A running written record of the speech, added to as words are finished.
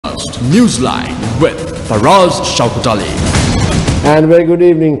broadcast Newsline with Faraz Shaukat Ali. And very good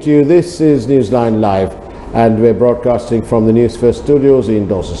evening to you. This is Newsline Live, and we're broadcasting from the Newsfirst studios in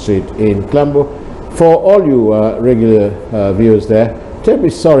Dawson Street in Colombo. For all you regular viewers there, terribly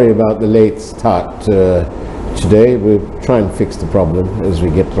sorry about the late start today. We'll try and fix the problem as we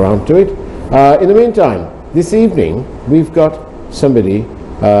get around to it. In the meantime, this evening we've got somebody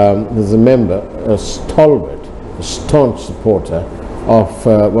who's a member, a stalwart, a staunch supporter of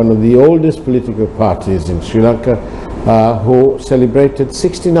one of the oldest political parties in Sri Lanka, who celebrated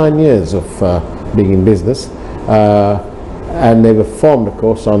 69 years of being in business, and they were formed, of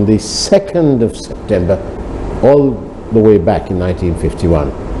course, on the 2nd of September, all the way back in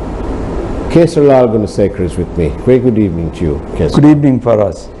 1951. Kesaralal Gunasekara is with me. Very good evening to you, Kesaralal. Good evening for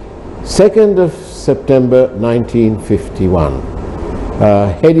us. 2nd of September 1951.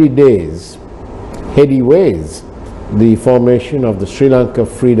 Heady days, heady ways. The formation of the Sri Lanka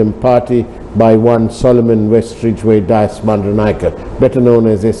Freedom Party by one Solomon Westridgeway Das Bandaranaike, better known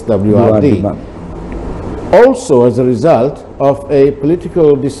as SWRD. Also as a result of a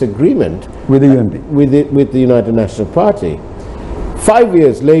political disagreement with the UNP. With the United National Party. 5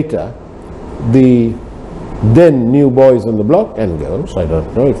 years later, the then new boys on the block and girls, I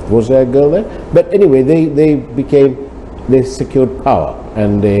don't know if it was there a girl there, but anyway, they secured power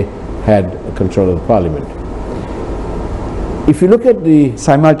and they had control of the parliament. If you look at the...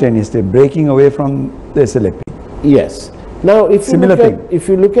 Simultaneously breaking away from the SLP. Yes. Now, if you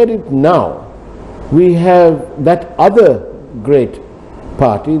look at it now, we have that other great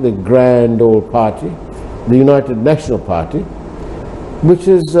party, the grand old party, the United National Party, which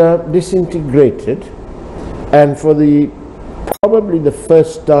is disintegrated, and for probably the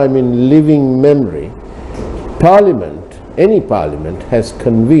first time in living memory, Parliament, any Parliament, has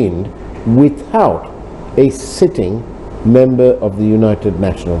convened without a sitting member of the United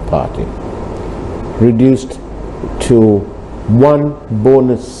National Party, reduced to one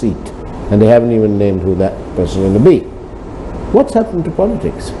bonus seat, and they haven't even named who that person is going to be. What's happened to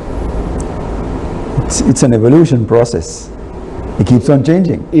politics? It's an evolution process. It keeps on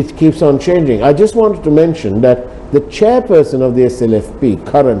changing. It keeps on changing. I just wanted to mention that the chairperson of the SLFP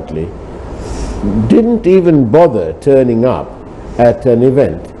currently didn't even bother turning up at an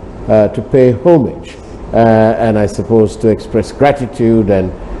event to pay homage and I suppose to express gratitude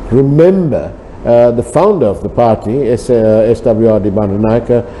and remember the founder of the party, SWRD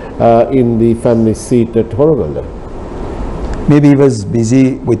Bandaranaike, in the family seat at Horogala. Maybe he was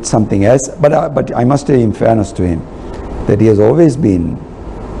busy with something else, but I must say, in fairness to him, that he has always been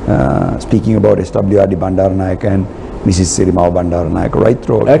speaking about SWRD Bandaranaike and Mrs. Sirimao Bandaranaike right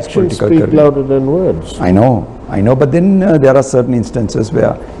through Actions speak career. Louder than words. I know, but then there are certain instances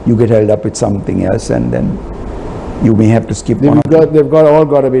where you get held up with something else and then you may have to skip They've all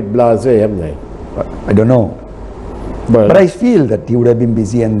got a bit blasé, haven't they? I don't know. But I feel that he would have been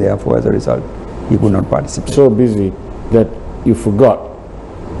busy and therefore as a result he could not participate. So busy that you forgot.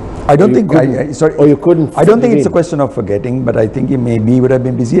 I don't think, or you couldn't. I don't think it's a question of forgetting, but I think he would have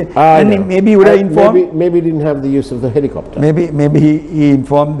been busy, and maybe he would have informed. Maybe he didn't have the use of the helicopter. Maybe he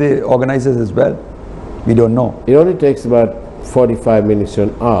informed the organizers as well. We don't know. It only takes about 45 minutes to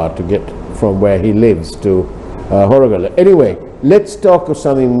an hour to get from where he lives to Horogala. Anyway, let's talk of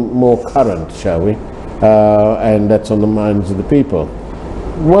something more current, shall we? And that's on the minds of the people.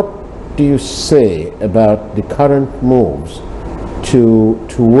 What do you say about the current moves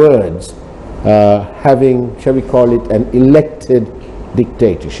towards having, shall we call it, an elected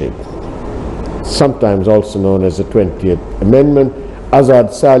dictatorship, sometimes also known as the 20th Amendment?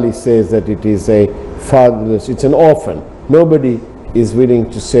 Azad Sali says that it is a fatherless, it's an orphan. Nobody is willing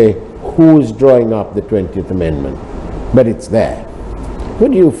to say who is drawing up the 20th Amendment, but it's there.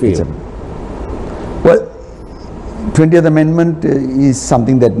 What do you feel? Well, 20th Amendment is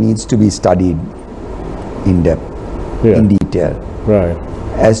something that needs to be studied in depth, in detail. Right.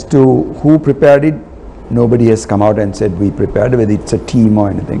 As to who prepared it, nobody has come out and said we prepared it, whether it's a team or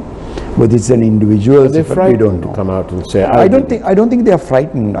anything. Whether it's an individual, they're frightened, we don't know. To come out and say. I don't think they are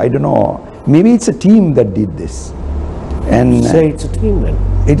frightened. I don't know. Maybe it's a team that did this. And say it's a team then.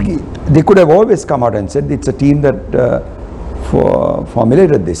 They could have always come out and said it's a team that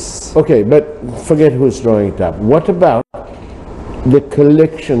formulated this. Okay, but forget who's drawing it up. What about the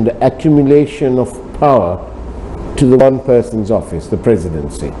collection, the accumulation of power to the one person's office, the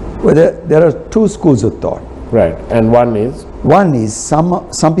presidency? Well, there are two schools of thought. Right, and one is? One is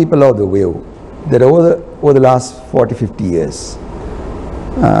some people are of the view that over the last 40-50 years,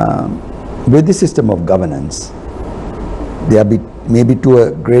 with the system of governance, there be maybe to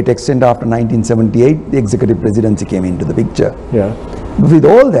a great extent after 1978, the executive presidency came into the picture. Yeah. With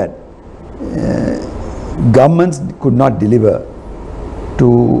all that, governments could not deliver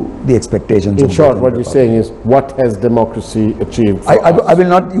to the expectations. In short, what you're saying is, what has democracy achieved for us? I will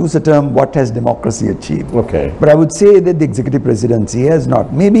not use the term what has democracy achieved. Okay. But I would say that the executive presidency has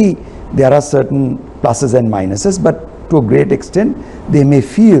not. Maybe there are certain pluses and minuses, but to a great extent, they may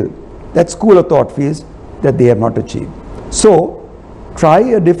feel, that school of thought feels, that they have not achieved. So, try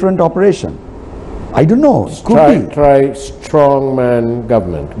a different operation. I don't know. Try strong man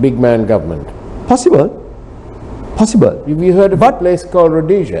government, big man government. Possible. Possible. Have you heard of a place called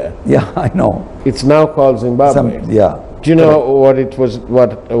Rhodesia? Yeah, I know. It's now called Zimbabwe. Yeah. Do you know what it was?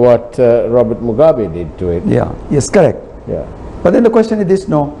 What Robert Mugabe did to it? Yeah. Yes, correct. Yeah. But then the question is this: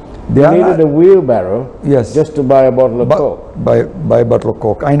 no, they needed a wheelbarrow. Yes. Just to buy a bottle of Coke. Buy a bottle of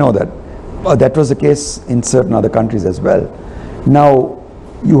Coke. I know that. That was the case in certain other countries as well. Now,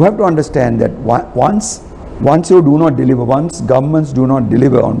 you have to understand that once you do not deliver, once governments do not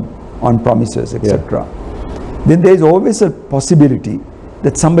deliver on promises, etc., then there is always a possibility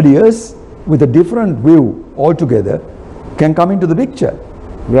that somebody else with a different view altogether can come into the picture.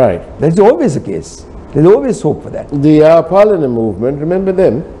 Right. That's always the case. There's always hope for that. The Yapalana movement, remember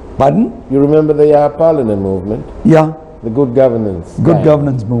them? Pardon? You remember the Yapalana movement? Yeah. The good governance. Good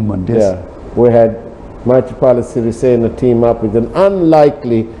governance movement, yes. Yeah. We had Maithripala Sirisena team up with an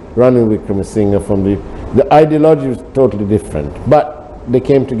unlikely Ranil Wickremesinghe from the ideology was totally different, but they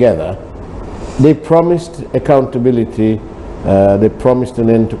came together. They promised accountability, they promised an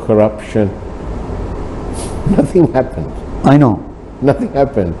end to corruption. Nothing happened. I know. Nothing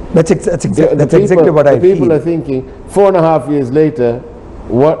happened. That's exactly what I feel. People are thinking, 4.5 years later,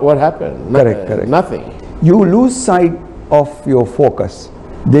 what happened? Correct. Nothing. You lose sight of your focus,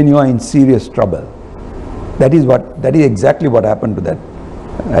 then you are in serious trouble. That is exactly what happened to that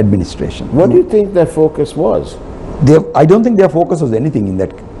administration. What do you think their focus was? I don't think their focus was anything in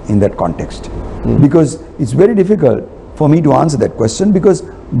that context, because it's very difficult for me to answer that question, because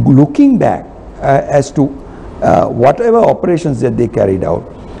looking back as to whatever operations that they carried out,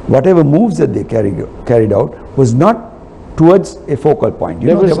 whatever moves that they carried out was not towards a focal point.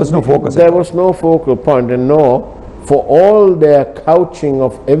 There was no focus. There was no focal point, and no, for all their couching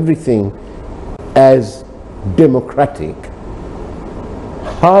of everything as democratic,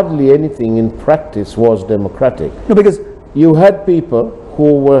 hardly anything in practice was democratic. No, because you had people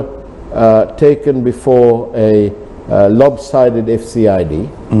who were taken before a lopsided FCID,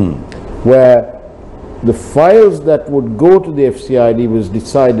 where the files that would go to the FCID was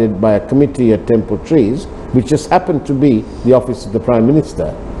decided by a committee at Temple Trees, which just happened to be the office of the Prime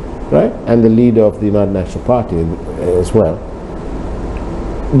Minister, right, and the leader of the United National Party as well.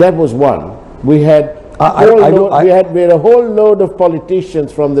 That was one. We had we had a whole load of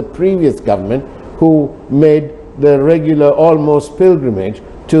politicians from the previous government who made the regular almost pilgrimage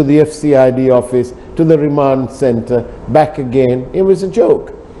to the FCID office, to the remand center, back again. It was a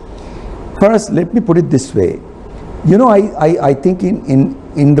joke. First, let me put it this way. You know, I think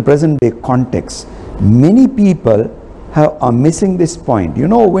in the present day context, many people are missing this point. You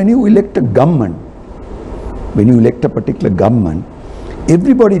know, when you elect a government, when you elect a particular government,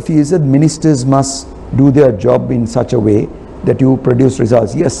 everybody feels that ministers must do their job in such a way that you produce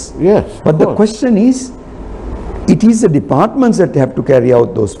results. Yes. Yes. But the question is, it is the departments that have to carry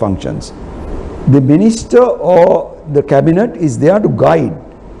out those functions. The minister or the cabinet is there to guide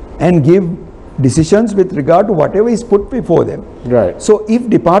and give decisions with regard to whatever is put before them. Right. So if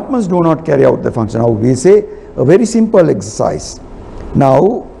departments do not carry out the function, now we say a very simple exercise.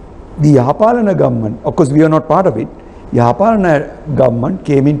 Now the Yapalana government, of course we are not part of it, the Yapalana government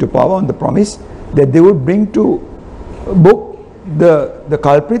came into power on the promise that they would bring to book the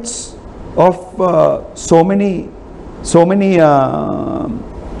culprits of so many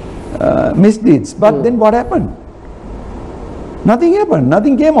misdeeds. But then what happened? Nothing happened.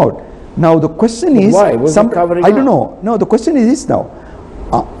 Nothing came out. Now the question is, why? Was it covering I don't know. No, the question is this now.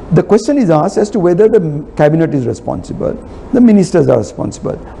 The question is asked as to whether the cabinet is responsible, the ministers are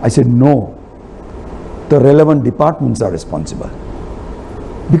responsible. I said no. The relevant departments are responsible,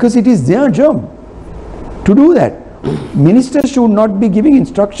 because it is their job to do that. Ministers should not be giving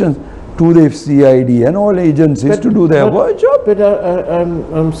instructions to the FCID and all agencies to do their job. But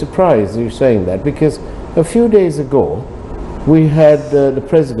I'm surprised you're saying that, because a few days ago we had the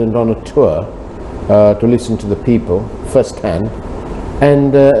president on a tour to listen to the people firsthand,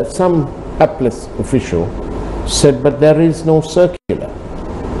 and some hapless official said, but there is no circular.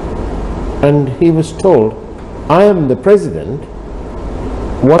 And he was told, I am the president,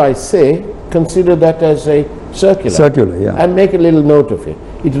 what I say, consider that as a circular. Circular, yeah. And make a little note of it.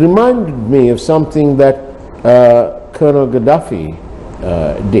 It reminded me of something that Colonel Gaddafi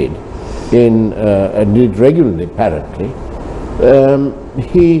did, and did regularly apparently,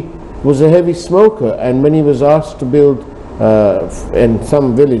 he was a heavy smoker, and when he was asked to build in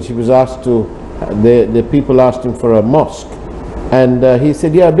some village, he was asked to, the people asked him for a mosque, and he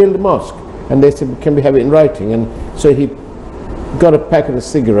said, yeah, build a mosque, and they said, can we have it in writing? And so he got a packet of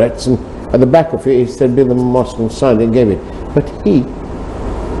cigarettes, and at the back of it he said, build a mosque, and signed it and gave it. But he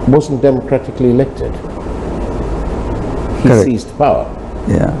wasn't democratically elected. He Correct. seized power.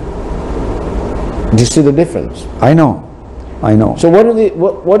 Yeah. Do you see the difference? I know. So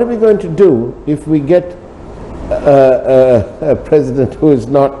what are we going to do if we get a president who is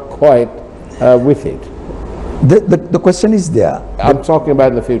not quite with it? The question is there. I'm talking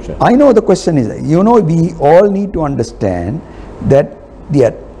about in the future. I know the question is, we all need to understand that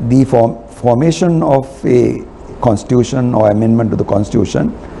the formation of a constitution or amendment to the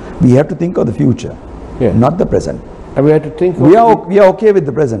constitution, we have to think of the future, not the present. And we have to think we are okay with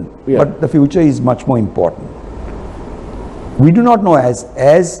the present, but the future is much more important. We do not know, as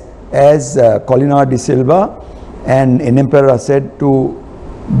Colina de Silva and Enempera said to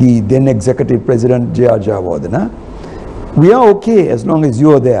the then executive president J.R. Jayawardena, we are okay as long as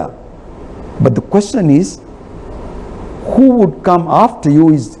you are there. But the question is, who would come after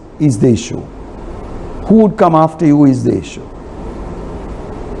you is the issue. Who would come after you is the issue.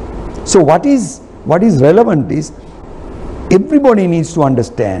 So what is relevant is, everybody needs to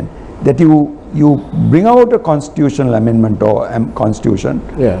understand that you bring out a constitutional amendment or constitution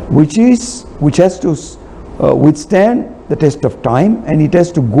which has to withstand the test of time, and it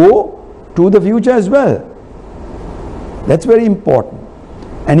has to go to the future as well. That's very important.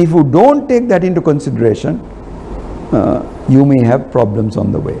 And if you don't take that into consideration, you may have problems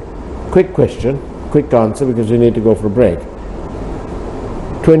on the way. Quick question, quick answer, because we need to go for a break.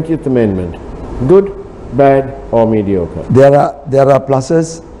 20th Amendment, good, bad or mediocre? There are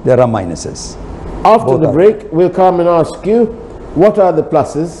pluses, there are minuses. After the break, we'll come and ask you, what are the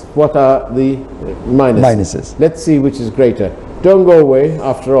pluses, what are the minuses? Let's see which is greater. Don't go away.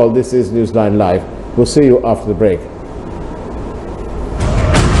 After all, this is Newsline Live. We'll see you after the break.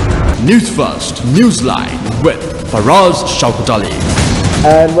 News First, Newsline with Faraz Shaukat Ali.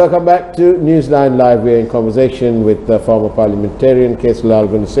 And welcome back to Newsline Live. We're in conversation with former parliamentarian Kesaralal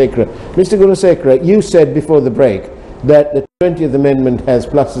Gunasekara. Mr. Gunasekara, you said before the break that the 20th Amendment has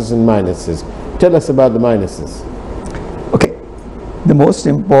pluses and minuses. Tell us about the minuses. Okay. The most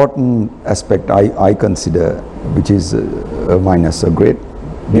important aspect I consider, which is a minus, a great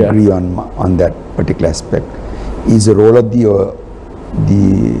degree on that particular aspect, is the role of the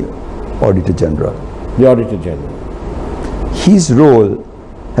Auditor General. The Auditor General. His role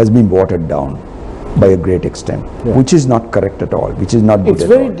has been watered down by a great extent, which is not correct at all, which is not good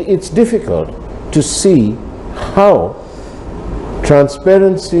at all. It's difficult to see how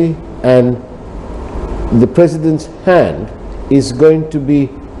transparency and the President's hand is going to be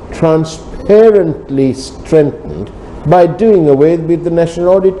transparently strengthened by doing away with the National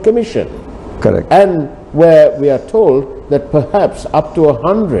Audit Commission. Correct. And where we are told that perhaps up to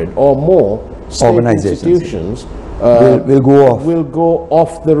 100 or more state institutions will go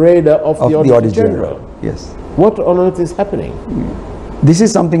off the radar of the Auditor General. Yes. What on earth is happening? This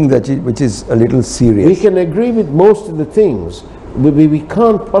is something which is a little serious. We can agree with most of the things. We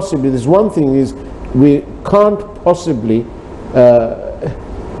can't possibly, there's one thing is, we can't possibly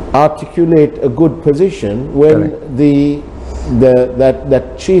articulate a good position when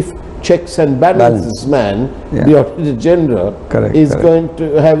that chief checks and balances man, the Auditor General, is going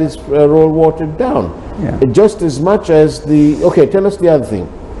to have his role watered down. Just as much as the... Okay, tell us the other thing.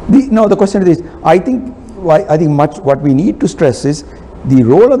 The question is, I think what we need to stress is the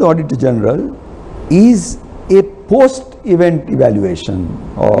role of the Auditor General is a post-event evaluation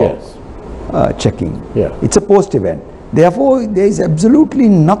or checking. It's a post-event. Therefore, there is absolutely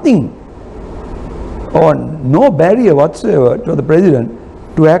nothing or no barrier whatsoever to the President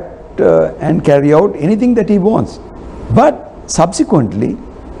to act and carry out anything that he wants. But subsequently,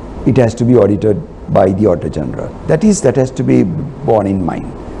 it has to be audited by the Auditor General. That has to be borne in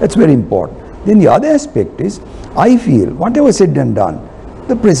mind. That's very important. Then the other aspect is, I feel, whatever said and done,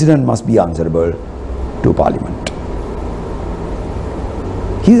 the President must be answerable to Parliament.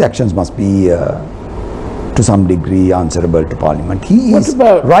 His actions must be, to some degree, answerable to Parliament. He is,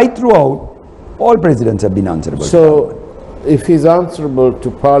 right throughout, all presidents have been answerable to Parliament. If he's answerable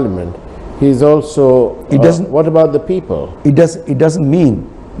to Parliament, he's also... what about the people? It doesn't mean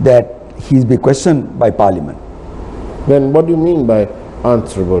that he's be questioned by Parliament. Then what do you mean by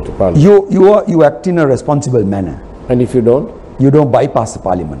answerable to Parliament? You act in a responsible manner. And if you don't? You don't bypass the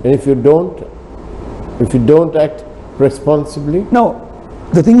Parliament. And if you don't act responsibly? No.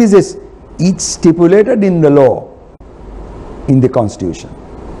 The thing is this, it's stipulated in the law, in the constitution,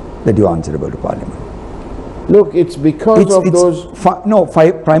 that you are answerable to Parliament. Look, it's because of those...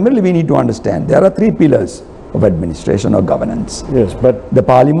 Primarily we need to understand, there are three pillars of administration or governance. Yes, but... The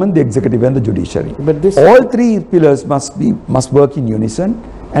Parliament, the executive and the judiciary. But this... All three pillars must work in unison,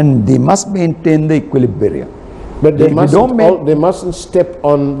 and they must maintain the equilibrium. But they mustn't step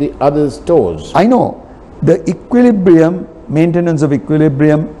on the other's toes. I know. The equilibrium, maintenance of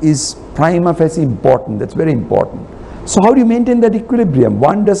equilibrium is prima facie important. That's very important. So how do you maintain that equilibrium?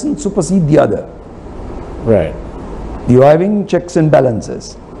 One doesn't supersede the other. Right. You're having checks and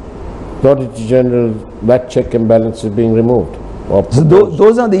balances. The Auditor General, that check and balance is being removed. So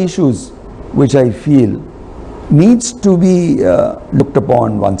those are the issues which I feel needs to be looked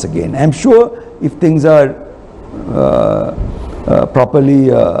upon once again. I'm sure if things are properly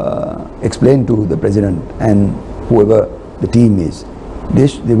explained to the President and whoever the team is,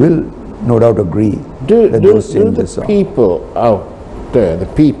 they will no doubt agree that those changes are. Do the people out there, the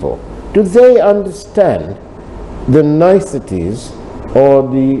people, do they understand the niceties or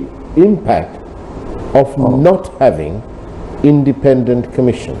the impact of not having independent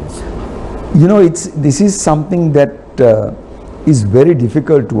commissions? You know, this is something that is very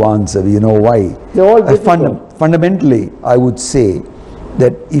difficult to answer. You know why? They're all difficult. Fundamentally, I would say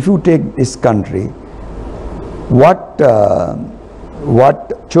that if you take this country, what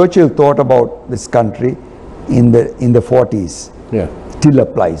Churchill thought about this country in the 40s, still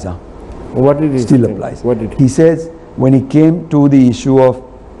applies. What did he still think? applies. What did he says when he came to the issue of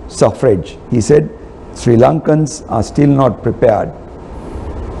suffrage, he said Sri Lankans are still not prepared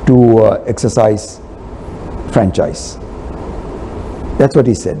to exercise franchise. That's what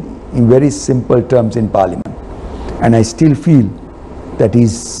he said in very simple terms in Parliament, and I still feel that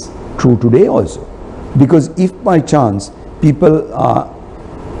is true today also, because if by chance people are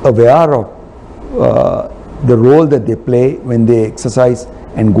aware of the role that they play when they exercise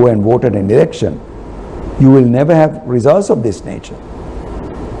and go and vote at an election, you will never have results of this nature.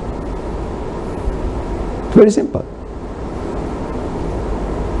 It's very simple.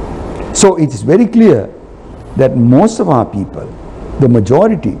 So it is very clear that most of our people, the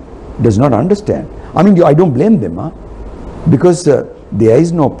majority, does not understand. I mean, I don't blame them, because there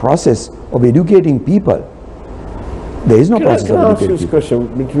is no process of educating people. There is no process of educating people. Can I ask you this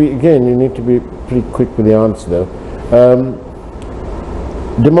question? Which again, you need to be pretty quick with the answer though.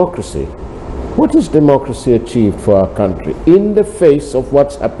 Democracy. What has democracy achieved for our country in the face of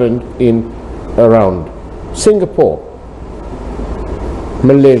what's happened around Singapore,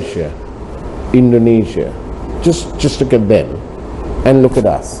 Malaysia, Indonesia? Just look at them and look at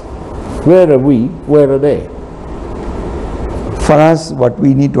us. Where are we? Where are they? For us, what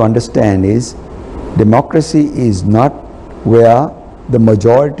we need to understand is democracy is not where the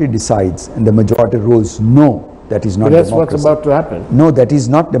majority decides and the majority rules. No, that is not But that's democracy. what's about to happen. No, that is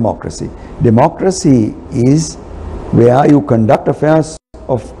not democracy. Democracy is where you conduct affairs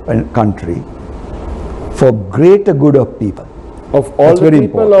of a country for greater good of people. Of all the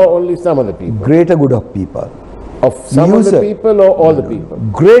people or only some of the people? Greater good of people. Of some of the people or all the people?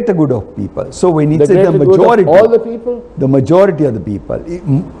 Greater good of people. So when it says the majority, all the people? The majority of the people.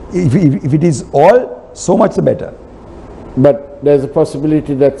 If it is all, so much the better. But there's a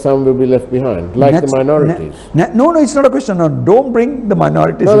possibility that some will be left behind, like the minorities. No, it's not a question. No, don't bring the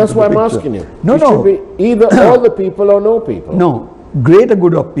minorities. No, that's into why the I'm picture. asking you. No, it should be either all the people or no people. No, greater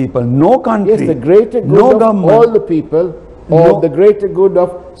good of people. No country. Yes, the greater good of government, all the people, or the greater good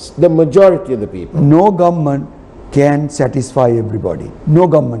of the majority of the people. No government can satisfy everybody. No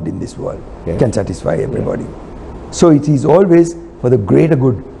government in this world can satisfy everybody. So it is always for the greater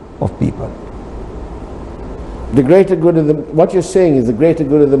good of people. The greater good of what you're saying is the greater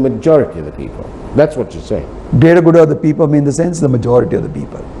good of the majority of the people. That's what you're saying. Greater good of the people mean the sense the majority of the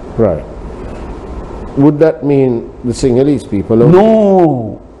people. Right. Would that mean the Sinhalese people?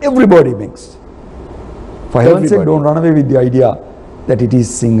 No, everybody mixed. For heaven's sake, don't run away with the idea that it is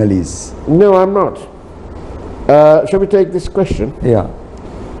Sinhalese. No, I'm not. Shall we take this question? Yeah.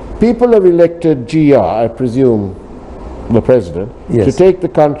 People have elected GR, I presume, the president, to take the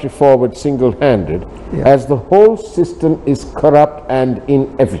country forward single-handed, as the whole system is corrupt and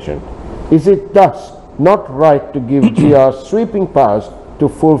inefficient. Is it thus not right to give GR sweeping powers to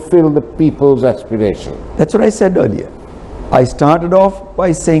fulfill the people's aspiration? That's what I said earlier. I started off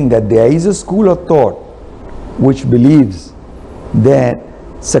by saying that there is a school of thought which believes that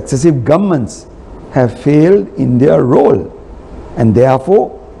successive governments have failed in their role, and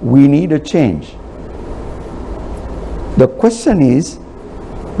therefore we need a change. The question is,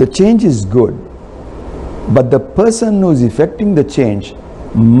 the change is good, but the person who is effecting the change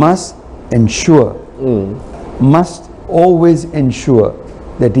must ensure, must always ensure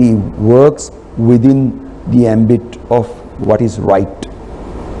that he works within the ambit of what is right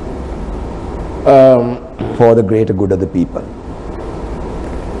for the greater good of the people.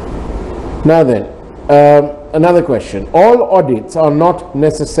 Now then, another question. All audits are not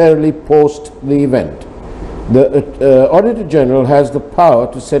necessarily post the event. The Auditor General has the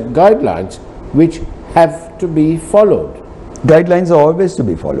power to set guidelines which have to be followed. Guidelines are always to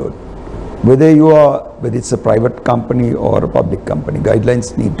be followed. Whether it's a private company or a public company,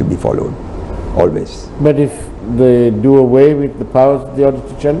 guidelines need to be followed, always. But if they do away with the powers of the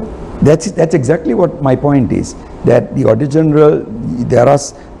Auditor General? That's exactly what my point is, that the Auditor General,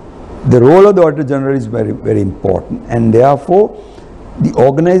 the role of the Auditor General is very, very important, and therefore the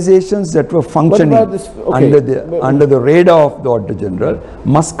organizations that were functioning under the radar of the Auditor General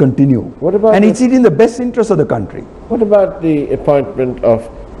must continue. What about and it's in the best interest of the country. What about the appointment of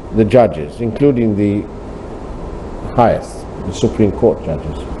the judges, including the highest, the Supreme Court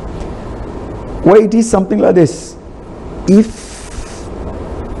judges? Well, it is something like this. If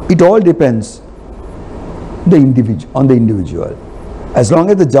it all depends on the individual. As long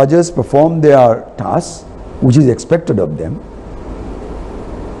as the judges perform their tasks, which is expected of them,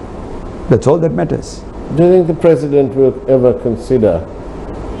 that's all that matters. Do you think the President will ever consider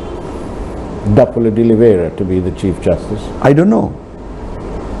Dapula de Oliveira to be the Chief Justice? I don't know.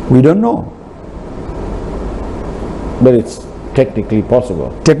 We don't know. But it's technically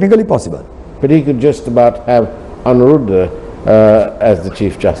possible. Technically possible. But he could just about have Anuruddha as the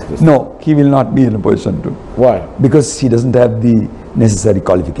Chief Justice. No, he will not be in a position to. Why? Because he doesn't have the necessary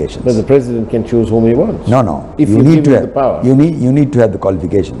qualifications. But the President can choose whom he wants. No. If you need give to him have the power. You need to have the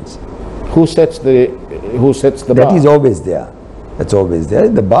qualifications. Who sets the bar? That is always there. That's always there.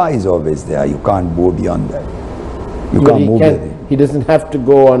 The bar is always there. You can't go beyond that. You can't move with it. He doesn't have to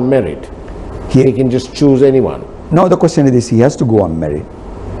go on merit. He can just choose anyone. No, the question is this: he has to go on merit,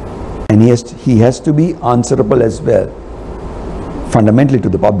 and he has to be answerable as well, fundamentally to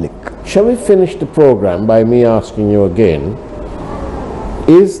the public. Shall we finish the program by me asking you again,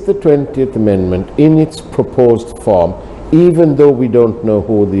 is the 20th Amendment in its proposed form, even though we don't know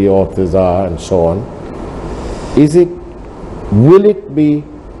who the authors are and so on, will it be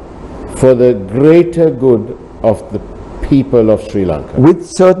for the greater good of the people of Sri Lanka? With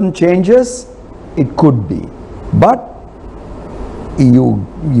certain changes, it could be. But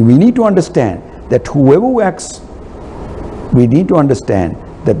we need to understand that whoever acts, we need to understand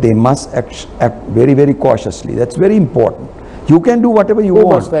that they must act very, very cautiously. That's very important. You can do whatever you want.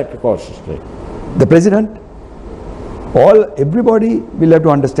 Who must act cautiously? The President. Everybody will have to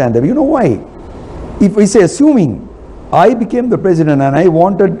understand that. You know why? If we say, assuming I became the President and I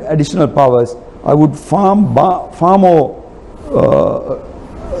wanted additional powers, I would far more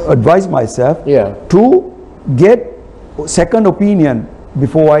advise myself to get second opinion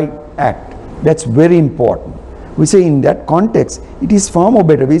before I act. That's very important. We say in that context, it is far more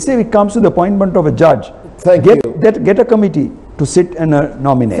better. We say it comes to the appointment of a judge. Get a committee to sit and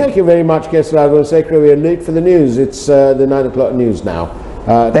nominate. Thank you very much, Kesaralal Gunasekara. We are late for the news. It's the 9 o'clock news now.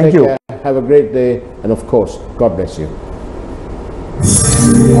 Thank you. Care, have a great day, and of course, God bless you.